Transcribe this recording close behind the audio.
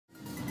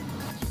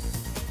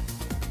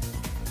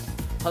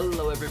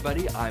Hello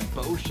everybody, I'm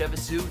Beau.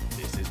 This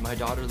is my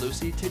daughter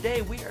Lucy.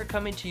 Today we are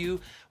coming to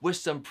you with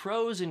some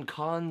pros and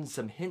cons,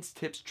 some hints,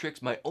 tips,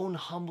 tricks, my own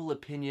humble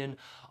opinion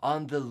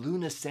on the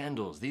Luna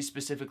sandals. These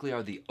specifically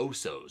are the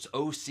Osos,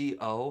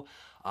 O-C-O.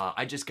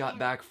 I just got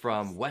back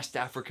from West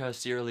Africa,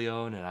 Sierra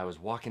Leone, and I was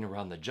walking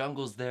around the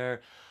jungles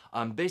there.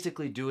 I'm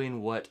basically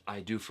doing what I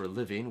do for a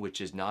living, which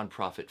is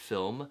nonprofit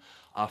film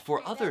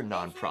for other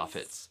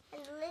nonprofits.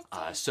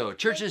 So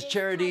churches,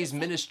 charities,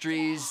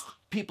 ministries,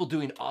 people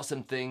doing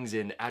awesome things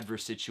in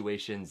adverse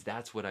situations,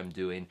 that's what I'm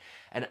doing.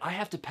 And I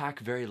have to pack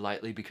very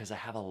lightly because I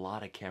have a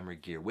lot of camera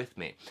gear with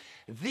me.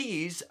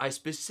 These, I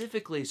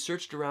specifically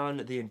searched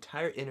around the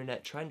entire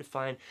internet trying to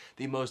find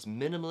the most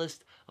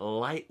minimalist,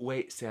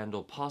 lightweight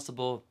sandal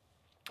possible.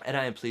 And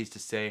I am pleased to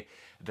say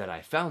that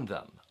I found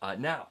them.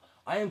 Now,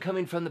 I am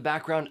coming from the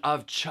background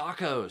of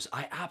Chacos.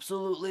 I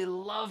absolutely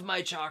love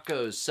my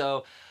Chacos.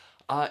 So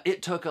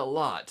it took a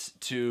lot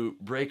to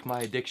break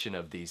my addiction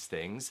of these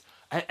things.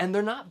 And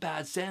they're not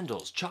bad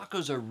sandals.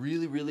 Chacos are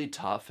really, really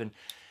tough. And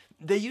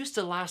they used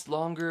to last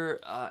longer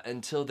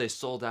until they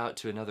sold out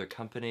to another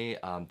company.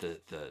 The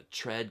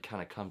tread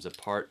kind of comes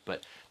apart,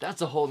 but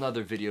that's a whole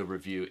nother video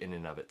review in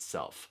and of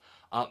itself.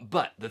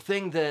 But the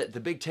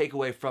big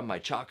takeaway from my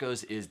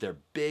Chacos is they're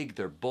big,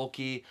 they're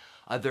bulky,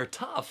 they're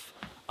tough,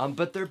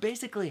 but they're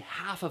basically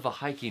half of a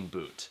hiking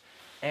boot.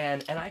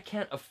 And I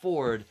can't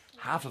afford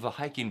half of a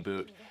hiking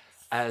boot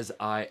as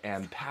I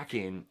am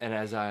packing and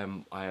as I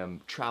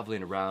am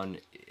traveling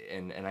around,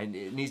 and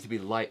it needs to be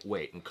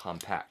lightweight and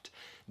compact.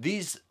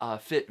 These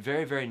fit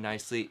very, very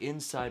nicely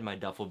inside my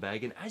duffel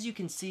bag, and as you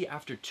can see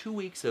after 2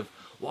 weeks of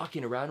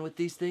walking around with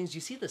these things,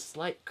 you see the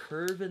slight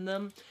curve in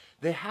them.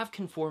 They have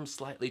conformed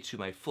slightly to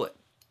my foot.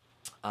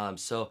 In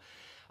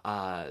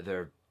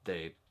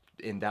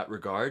that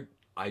regard,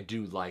 I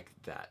do like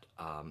that.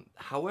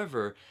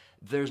 However,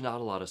 there's not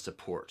a lot of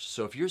support.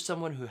 So if you're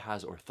someone who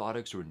has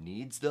orthotics or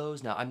needs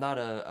those, now I'm not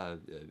a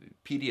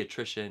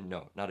pediatrician,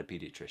 no, not a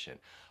pediatrician,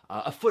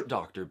 a foot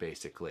doctor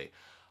basically,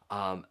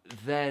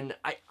 then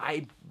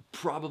I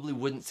probably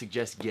wouldn't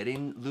suggest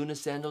getting Luna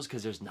sandals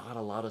because there's not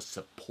a lot of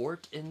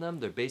support in them.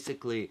 They're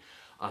basically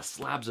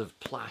slabs of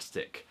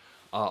plastic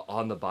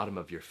on the bottom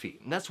of your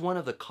feet. And that's one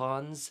of the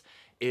cons,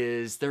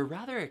 is they're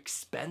rather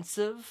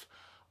expensive.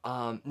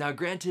 Now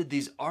granted,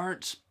 these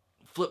aren't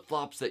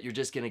flip-flops that you're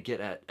just gonna get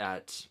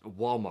at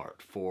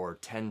Walmart for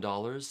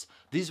 $10.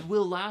 These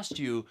will last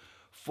you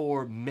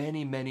for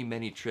many, many,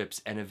 many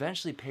trips and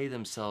eventually pay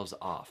themselves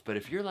off. But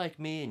if you're like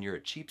me and you're a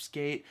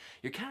cheapskate,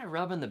 you're kind of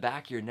rubbing the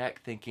back of your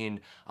neck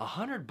thinking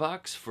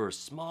 $100 for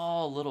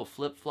small little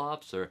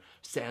flip-flops, or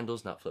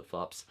sandals, not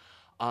flip-flops.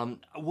 I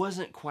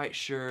wasn't quite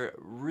sure,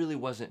 really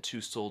wasn't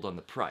too sold on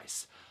the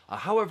price.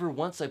 However,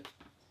 once I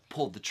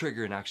pulled the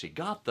trigger and actually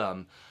got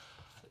them,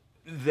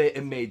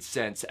 it made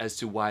sense as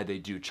to why they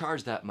do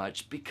charge that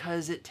much,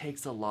 because it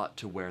takes a lot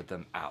to wear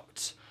them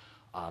out.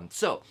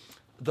 So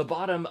the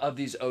bottom of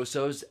these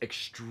Osos,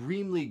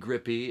 extremely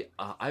grippy.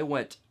 I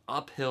went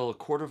uphill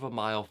 1/4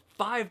 mile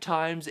 5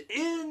 times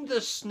in the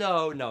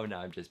snow. No,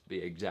 I'm just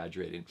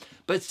exaggerating.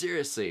 But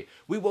seriously,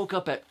 we woke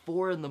up at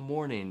 4 in the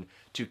morning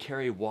to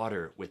carry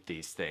water with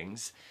these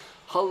things.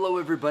 Hello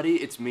everybody,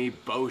 it's me,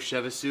 Beau.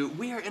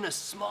 We are in a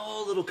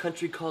small little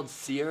country called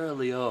Sierra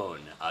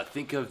Leone.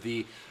 Think of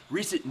the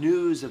recent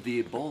news of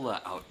the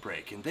Ebola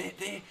outbreak, and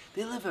they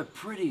live a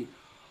pretty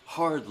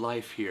hard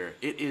life here.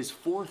 It is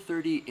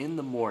 4:30 in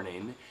the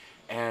morning,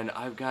 and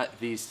I've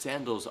got these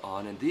sandals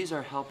on, and these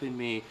are helping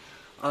me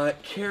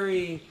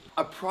carry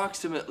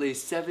approximately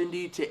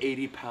 70 to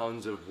 80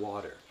 pounds of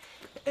water.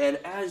 And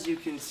as you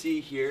can see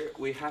here,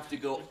 we have to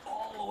go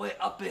all the way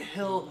up a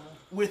hill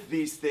with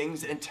these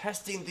things, and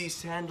testing these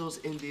sandals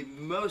in the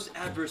most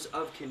adverse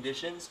of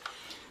conditions.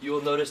 You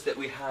will notice that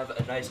we have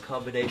a nice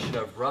combination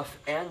of rough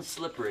and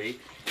slippery,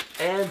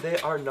 and they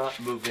are not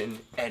moving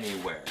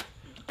anywhere.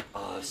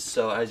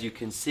 So as you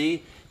can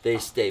see, they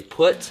stay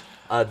put.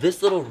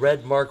 This little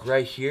red mark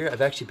right here,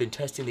 I've actually been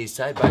testing these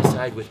side by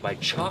side with my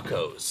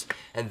Chacos,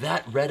 and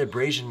that red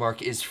abrasion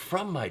mark is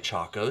from my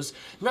Chacos.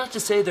 Not to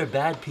say they're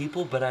bad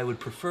people, but I would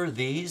prefer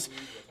these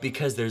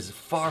because there's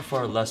far,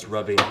 far less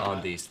rubbing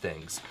on these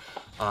things.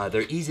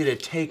 They're easy to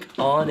take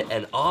on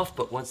and off,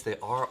 but once they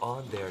are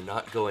on, they are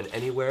not going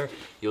anywhere.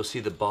 You'll see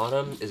the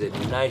bottom is a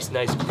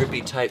nice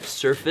grippy type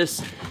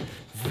surface.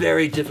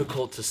 Very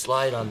difficult to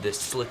slide on this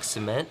slick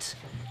cement.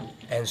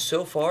 And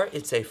so far,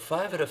 it's a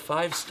 5 out of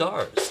 5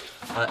 stars.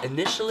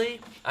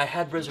 Initially, I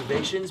had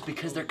reservations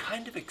because they're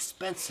kind of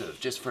expensive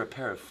just for a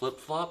pair of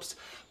flip-flops,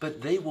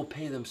 but they will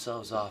pay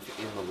themselves off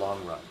in the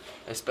long run,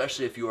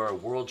 especially if you are a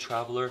world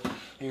traveler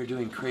and you're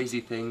doing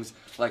crazy things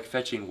like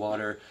fetching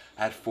water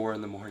at 4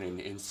 in the morning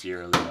in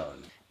Sierra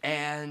Leone.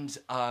 And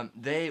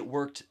they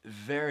worked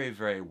very,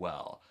 very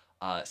well.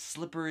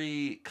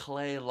 Slippery,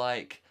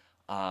 clay-like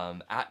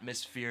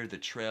atmosphere. The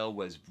trail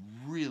was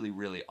really,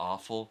 really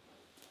awful.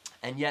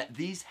 And yet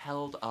these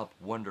held up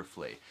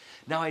wonderfully.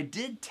 Now I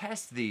did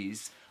test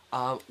these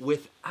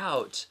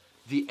without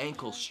the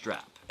ankle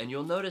strap. And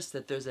you'll notice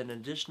that there's an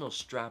additional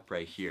strap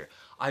right here.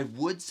 I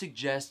would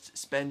suggest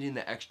spending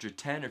the extra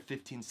 10 or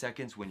 15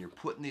 seconds when you're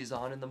putting these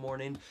on in the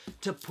morning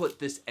to put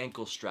this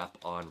ankle strap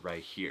on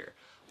right here.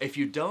 If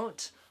you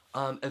don't,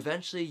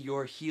 eventually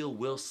your heel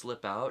will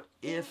slip out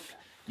if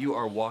you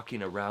are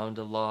walking around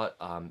a lot,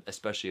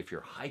 especially if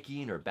you're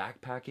hiking or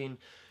backpacking.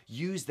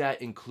 Use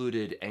that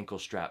included ankle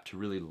strap to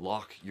really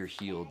lock your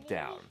heel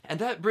down. And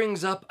that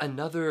brings up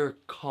another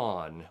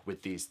con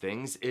with these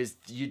things, is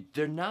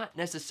they're not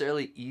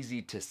necessarily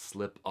easy to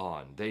slip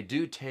on. They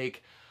do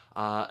take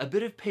a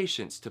bit of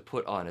patience to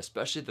put on,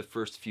 especially the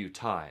first few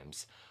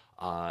times.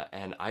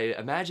 And I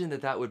imagine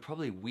that would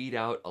probably weed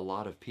out a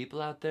lot of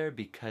people out there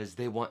because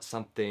they want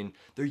something,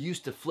 they're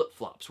used to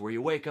flip-flops where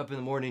you wake up in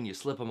the morning, you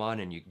slip them on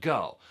and you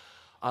go.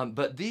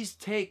 But these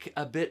take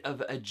a bit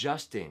of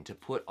adjusting to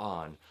put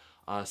on.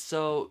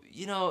 So,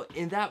 you know,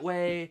 in that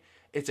way,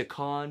 it's a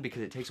con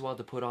because it takes a while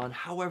to put on.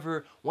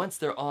 However, once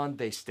they're on,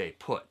 they stay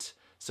put.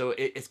 So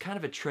it's kind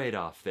of a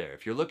trade-off there.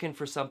 If you're looking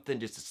for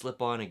something just to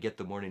slip on and get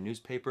the morning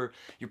newspaper,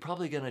 you're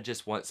probably gonna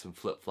just want some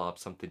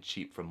flip-flops, something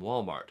cheap from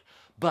Walmart.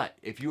 But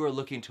if you are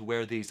looking to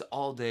wear these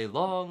all day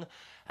long,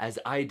 as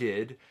I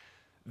did,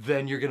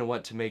 then you're gonna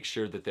want to make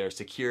sure that they're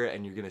secure,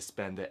 and you're gonna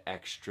spend the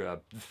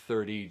extra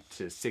 30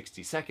 to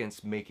 60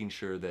 seconds making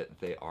sure that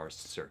they are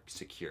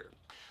secure.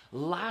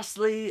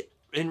 Lastly,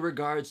 in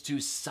regards to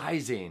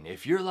sizing,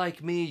 if you're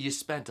like me, you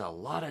spent a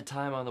lot of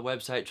time on the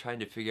website trying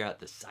to figure out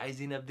the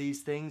sizing of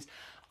these things.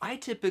 I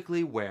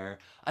typically wear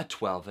a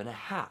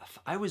 12.5.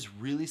 I was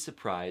really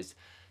surprised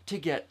to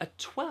get a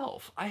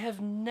 12. I have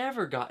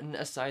never gotten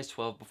a size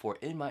 12 before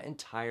in my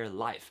entire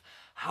life.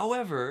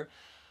 However,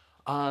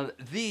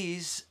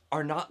 these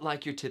are not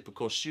like your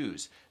typical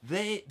shoes.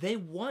 They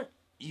want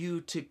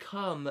you to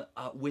come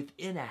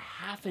within a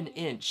half an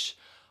inch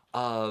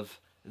of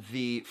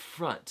the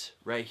front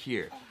right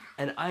here.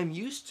 And I'm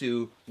used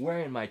to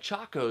wearing my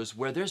Chacos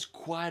where there's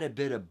quite a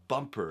bit of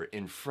bumper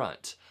in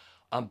front.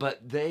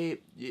 But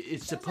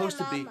it's supposed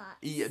to be,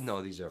 yeah,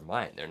 no, these are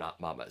mine. They're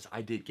not Mama's.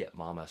 I did get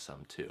Mama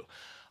some too.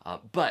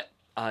 But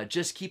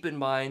just keep in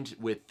mind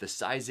with the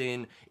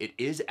sizing, it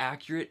is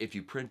accurate if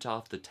you print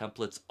off the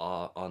templates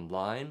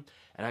online.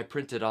 And I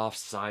printed off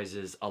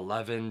sizes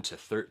 11 to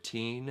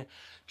 13,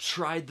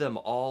 tried them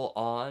all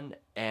on,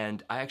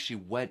 and I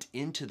actually went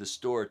into the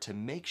store to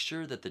make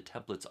sure that the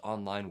templates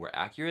online were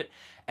accurate,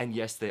 and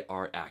yes, they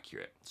are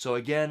accurate. So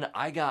again,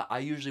 I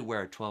usually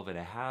wear a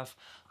 12.5,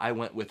 I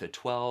went with a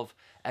 12,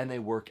 and they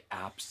work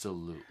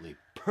absolutely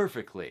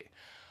perfectly.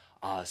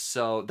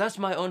 So that's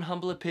my own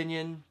humble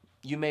opinion.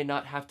 You may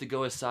not have to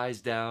go a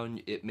size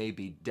down, it may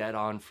be dead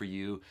on for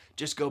you.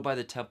 Just go by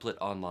the template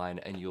online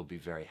and you'll be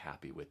very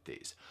happy with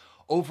these.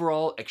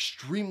 Overall,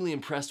 extremely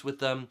impressed with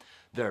them.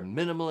 They're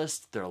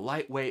minimalist, they're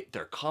lightweight,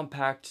 they're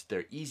compact,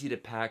 they're easy to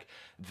pack,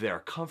 they're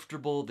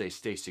comfortable, they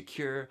stay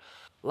secure.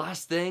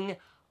 Last thing,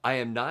 I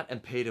am not a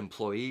paid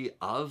employee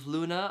of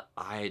Luna.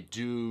 I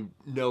do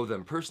know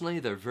them personally.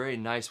 They're very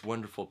nice,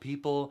 wonderful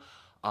people.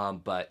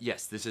 But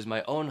yes, this is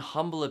my own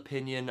humble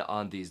opinion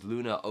on these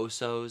Luna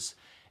Osos.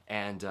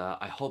 And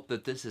I hope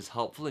that this is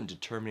helpful in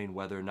determining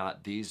whether or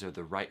not these are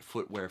the right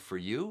footwear for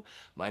you.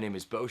 My name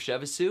is Beau,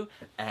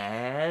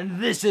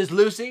 and this is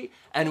Lucy,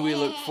 and we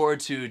look forward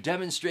to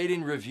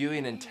demonstrating,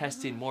 reviewing, and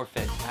testing more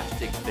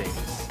fantastic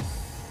things.